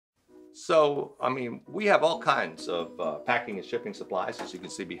So, I mean, we have all kinds of packing and shipping supplies, as you can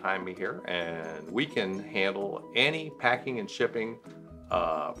see behind me here, and we can handle any packing and shipping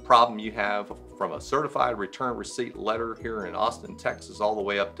problem you have, from a certified return receipt letter here in Austin, Texas, all the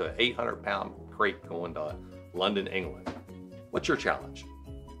way up to 800-pound crate going to London, England. What's your challenge?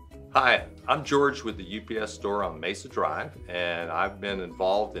 Hi, I'm George with the UPS store on Mesa Drive, and I've been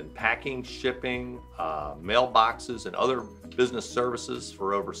involved in packing, shipping, mailboxes, and other business services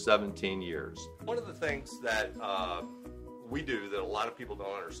for over 17 years. One of the things that we do that a lot of people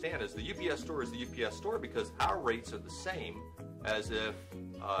don't understand is the UPS store is the UPS store because our rates are the same as if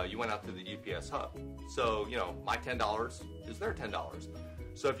you went out to the UPS hub. So, you know, my $10 is their $10.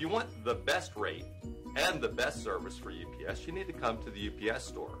 So if you want the best rate and the best service for UPS, you need to come to the UPS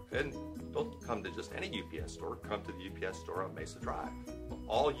store. And don't come to just any UPS store, come to the UPS store on Mesa Drive.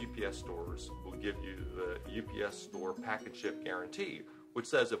 All UPS stores will give you the UPS store pack and ship guarantee, which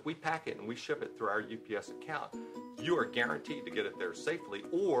says if we pack it and we ship it through our UPS account, you are guaranteed to get it there safely,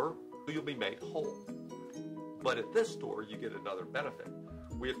 or you'll be made whole. But at this store, you get another benefit.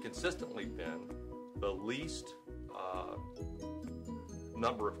 We have consistently been the least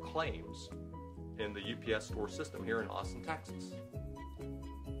number of claims in the UPS store system here in Austin, Texas.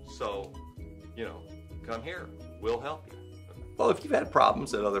 So, you know, come here, we'll help you. Well, if you've had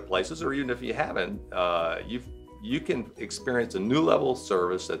problems at other places, or even if you haven't, you can experience a new level of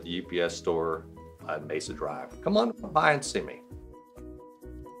service at the UPS store on Mesa Drive. Come on by and see me.